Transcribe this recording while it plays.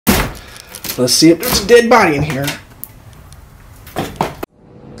Let's see if there's a dead body in here.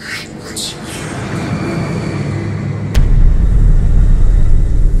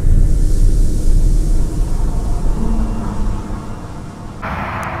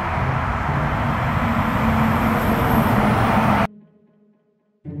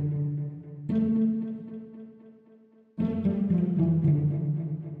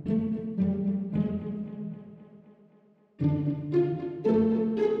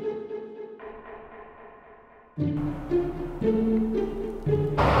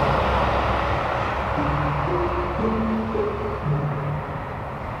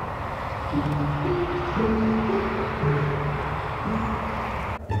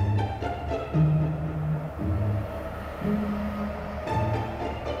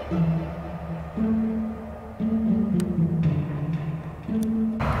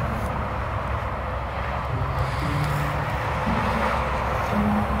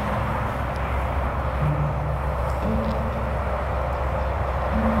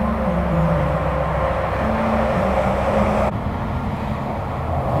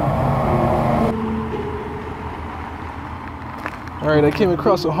 Alright, I came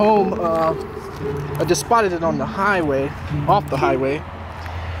across a home. I just spotted it on the highway, off the highway.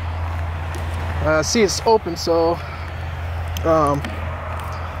 See, it's open, so I'm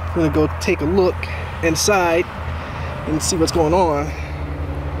gonna go take a look inside and see what's going on.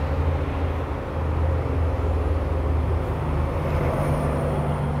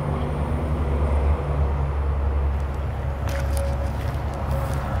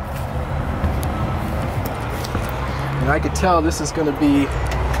 And I could tell this is gonna be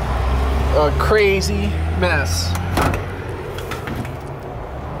a crazy mess.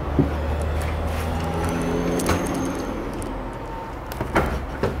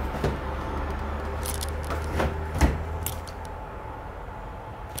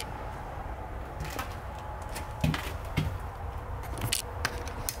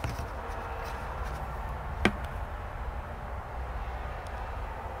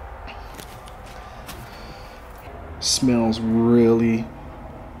 Smells really,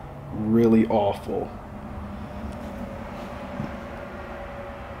 really awful.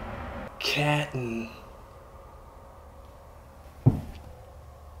 Cat and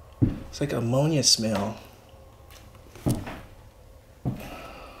it's like ammonia smell.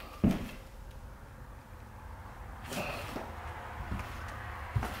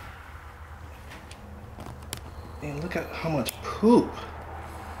 And look at how much poop.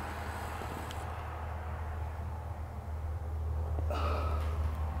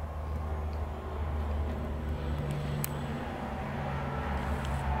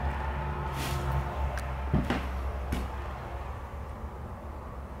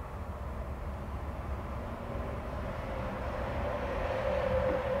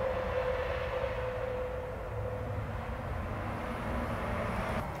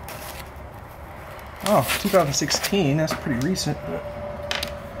 Oh, 2016, that's pretty recent, but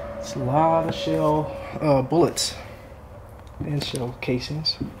it's a lot of shell bullets and shell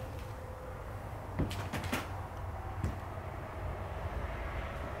casings.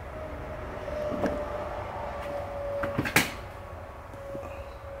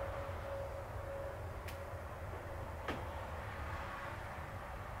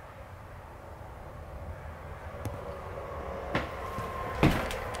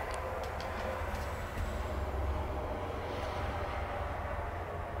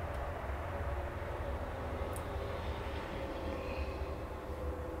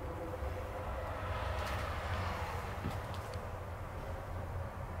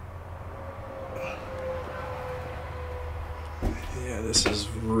 Yeah, this is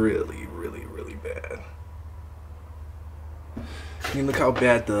really, really, really bad. I mean, look how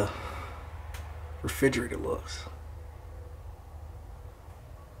bad the refrigerator looks.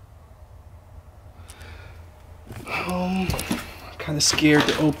 I'm kind of scared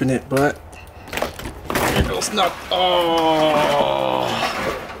to open it, but there goes not. Oh.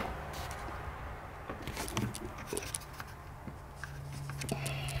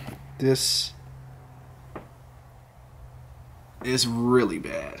 This is really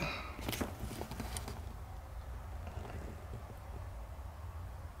bad.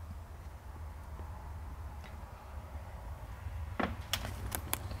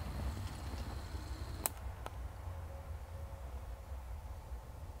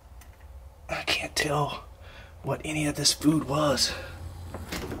 I can't tell what any of this food was.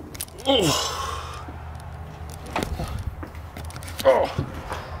 Oh, oh.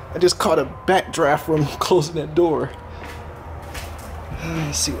 I just caught a backdraft from closing that door.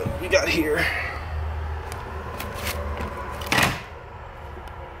 Let's see what we got here.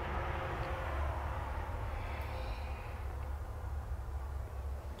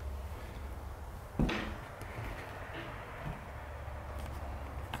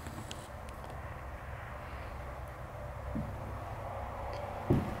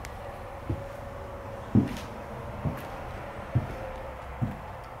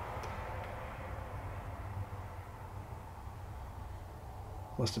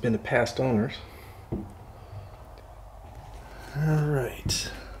 Must have been the past owners. Alright.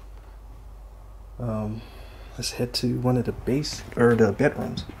 Let's head to one of the the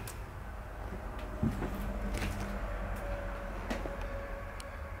bedrooms.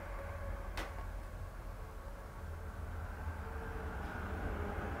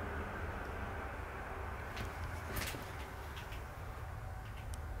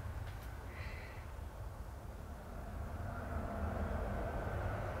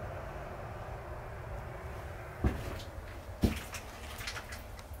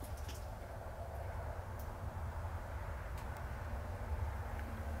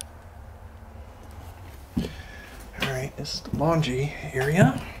 Alright, this is the laundry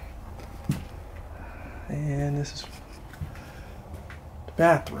area. And this is the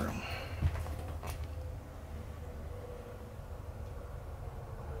bathroom.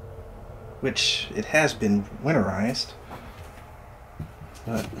 Which it has been winterized.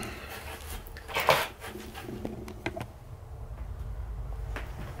 But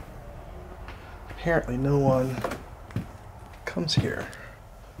apparently no one comes here.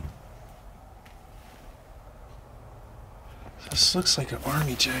 This looks like an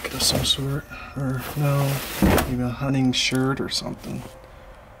army jacket of some sort, or no, maybe a hunting shirt or something.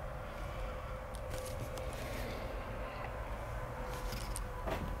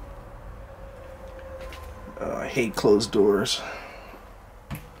 I hate closed doors.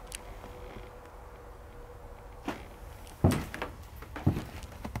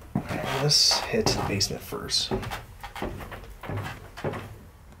 Alright, let's head to the basement first.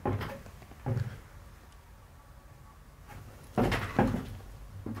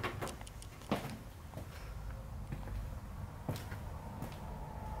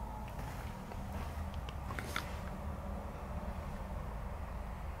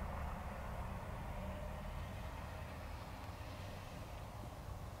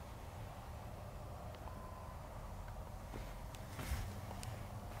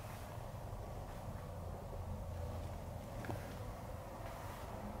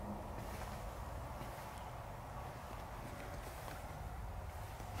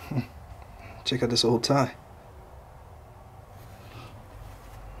 Check out this old tie.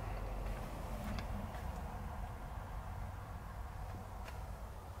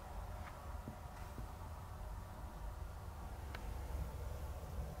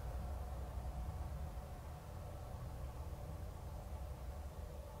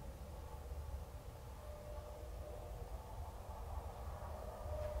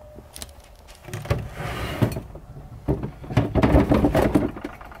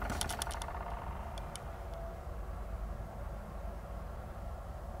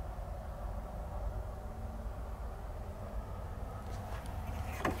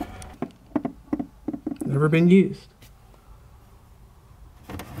 Never been used.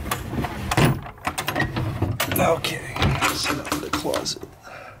 Okay, set up the closet.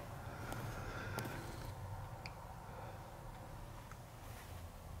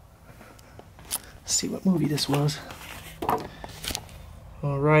 Let's see what movie this was.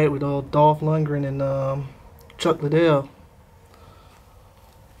 Alright, with old Dolph Lundgren and Chuck Liddell.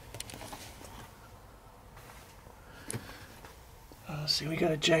 Let's see, we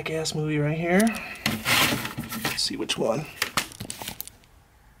got a Jackass movie right here. Let's see which one.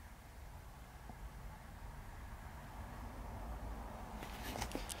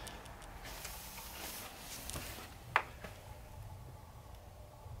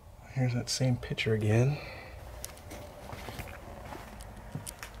 Here's that same picture again.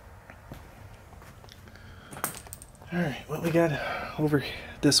 Alright, what we got over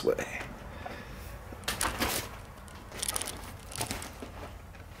this way?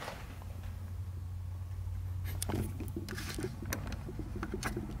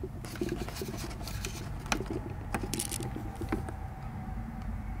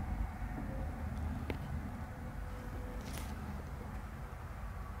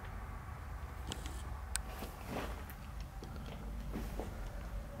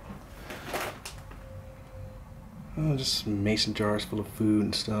 Oh, just mason jars full of food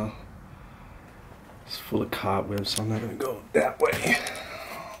and stuff. It's full of cobwebs, so I'm not gonna go that way.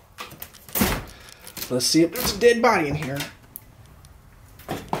 Let's see if there's a dead body in here.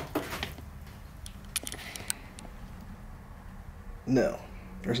 No,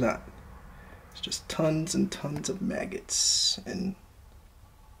 there's not. It's just tons and tons of maggots and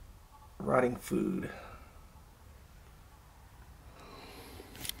rotting food.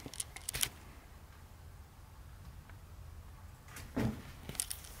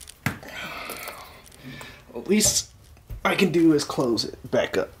 At least I can do is close it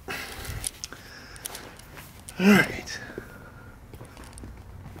back up. Alright.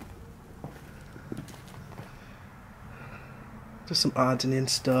 some odds and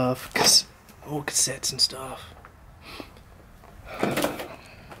ends stuff, old cassettes and stuff.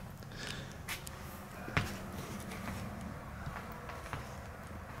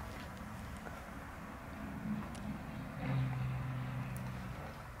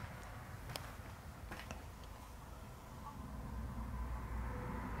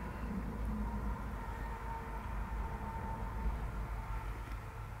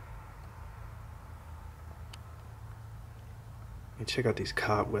 Check out these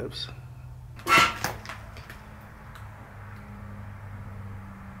cobwebs.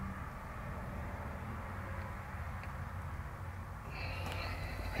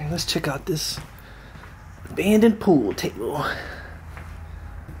 And let's check out this abandoned pool table.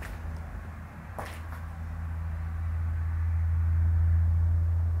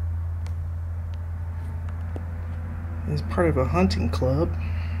 It's part of a hunting club.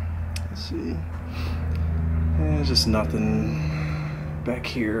 Let's see. There's just nothing back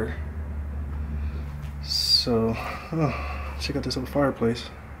here. So, check out this old fireplace.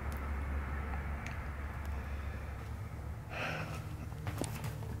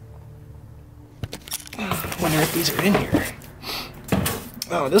 Wonder if these are in here.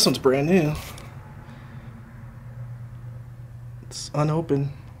 Oh, this one's brand new. It's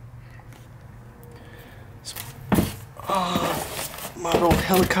unopened. Model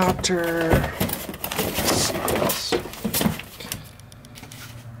helicopter. Let's see what else.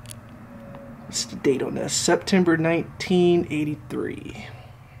 What's the date on this? September 1983.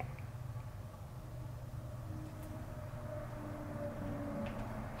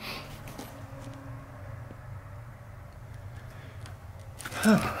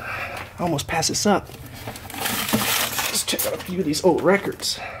 I almost passed this up. Let's check out a few of these old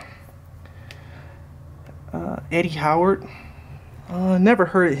records. Eddie Howard. Never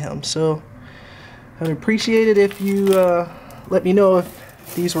heard of him, so I'd appreciate it if you let me know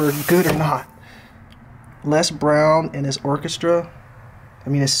if these were good or not. Les Brown and his orchestra. I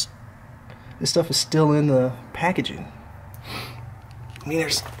mean, this stuff is still in the packaging. I mean,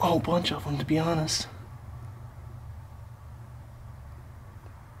 there's a whole bunch of them, to be honest.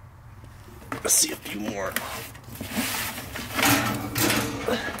 Let's see a few more.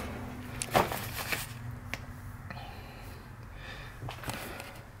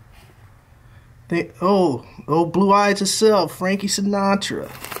 Blue Eyes itself, Frankie Sinatra.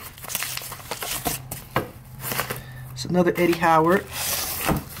 It's another Eddie Howard.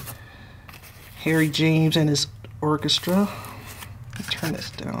 Harry James and his orchestra. Let's turn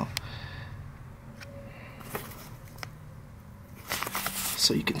this down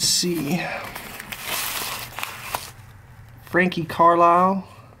so you can see. Frankie Carlisle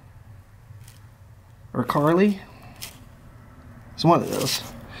or Carly. It's one of those.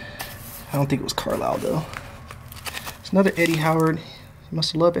 I don't think it was Carlisle though. It's another Eddie Howard. You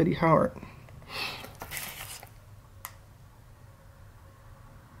must love Eddie Howard.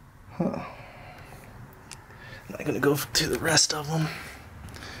 Huh. I'm not gonna go to the rest of them.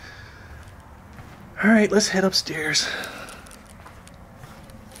 Alright, let's head upstairs.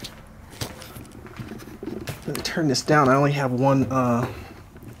 Let me turn this down. I only have one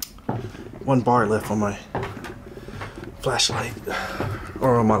bar left on my flashlight,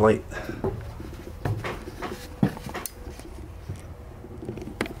 or on my light.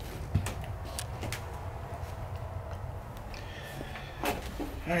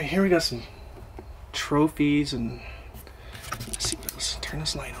 Alright, here we got some trophies and let's see, let's turn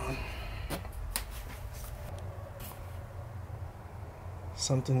this light on.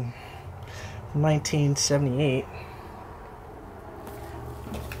 Something from 1978.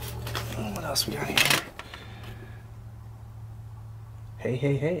 What else we got here? Hey,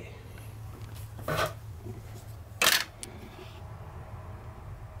 hey, hey.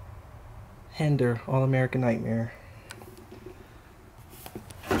 Hinder, All-American Nightmare.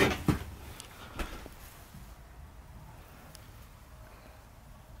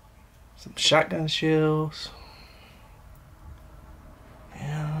 Some shotgun shells.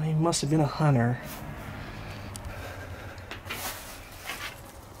 Yeah, he must have been a hunter.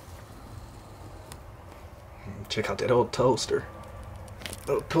 Check out that old toaster.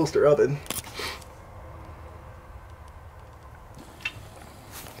 Old toaster oven.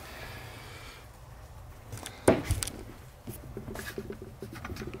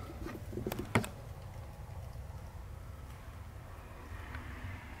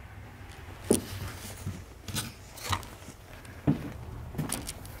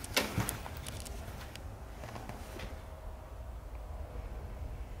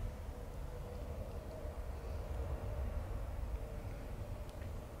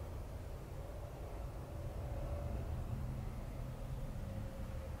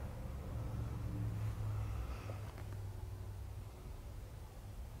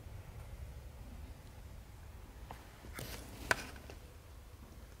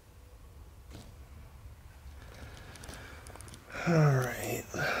 All right.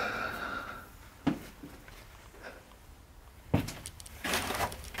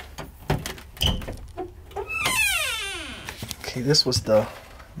 Okay, this was the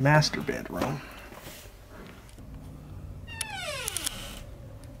master bedroom.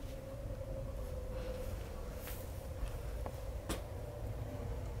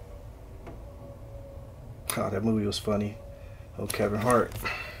 Oh, that movie was funny. Oh, Kevin Hart.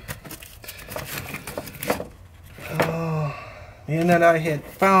 Oh, and then I had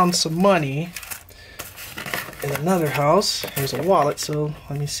found some money in another house. There's a wallet, so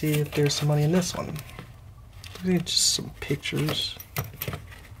let me see if there's some money in this one. Just some pictures.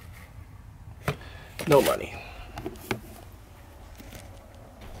 No money.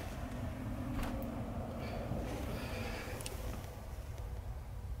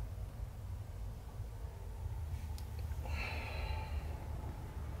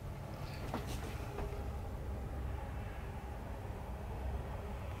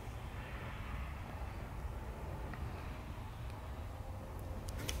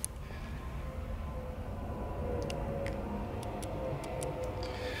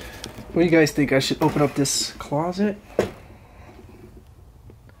 What do you guys think? I should open up this closet?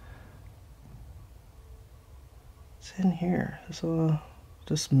 What's in here? It's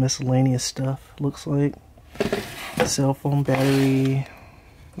just miscellaneous stuff, looks like. Cell phone battery,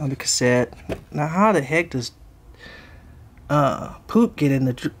 another cassette. Now how the heck does poop get in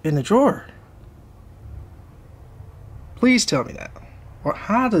the drawer? Please tell me that. Or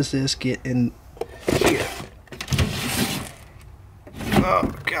how does this get in here?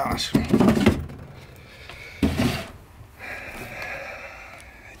 Oh gosh. I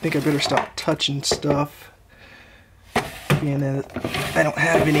think I better stop touching stuff, being that I don't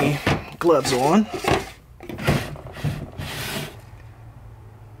have any gloves on.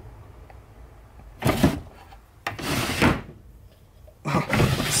 Oh,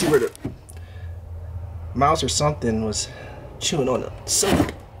 let's see where the mouse or something was chewing on the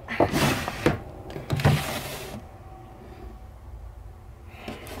soap.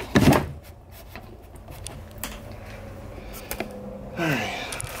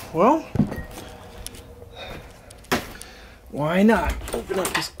 Well, why not open up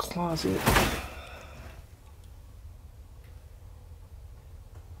this closet?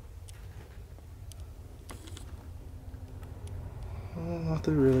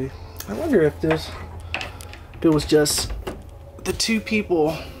 Nothing really. I wonder if it was just the two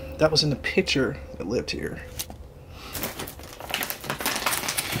people that was in the picture that lived here.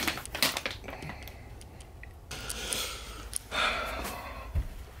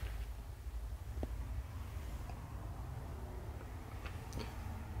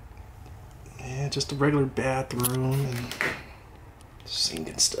 Just a regular bathroom and sink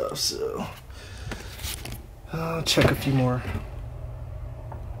and stuff, so I'll check a few more.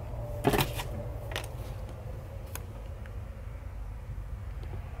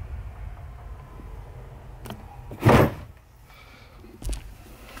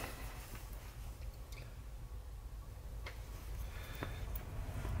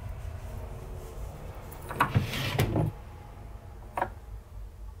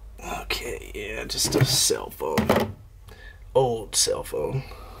 Okay, yeah, just a cell phone. Old cell phone.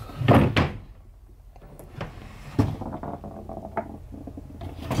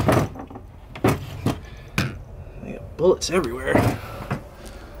 They got bullets everywhere.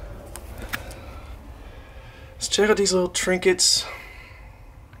 Let's check out these little trinkets.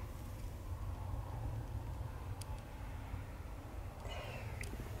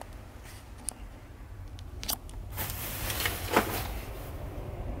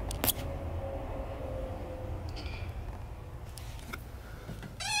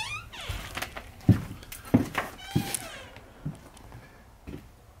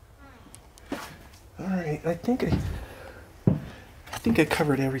 Alright, I think I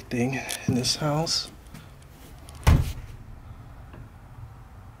covered everything in this house.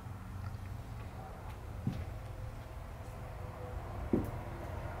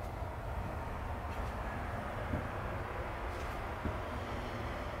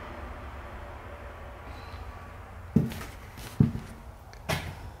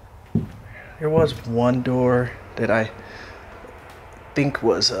 There was one door that I think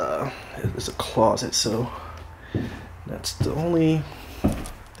was it was a closet, so that's the only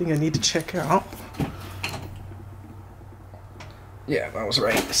thing I need to check out. Yeah, I was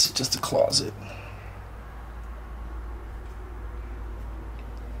right. It's just a closet.